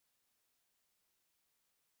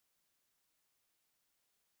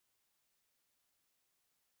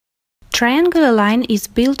triangular line is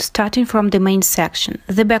built starting from the main section.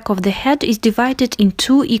 The back of the head is divided in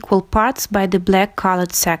two equal parts by the black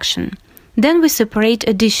colored section. Then we separate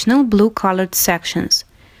additional blue colored sections.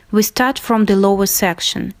 We start from the lower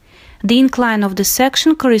section. The incline of the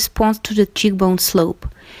section corresponds to the cheekbone slope.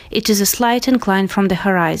 It is a slight incline from the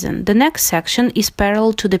horizon. The next section is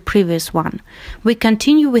parallel to the previous one. We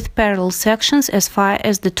continue with parallel sections as far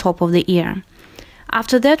as the top of the ear.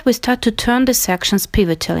 After that, we start to turn the sections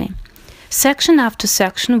pivotally. Section after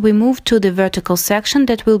section, we move to the vertical section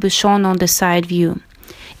that will be shown on the side view.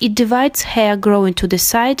 It divides hair growing to the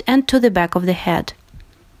side and to the back of the head.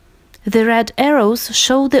 The red arrows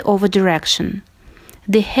show the over direction.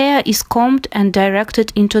 The hair is combed and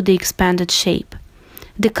directed into the expanded shape.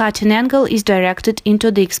 The cutting angle is directed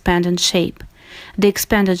into the expanded shape. The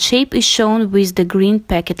expanded shape is shown with the green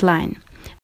packet line.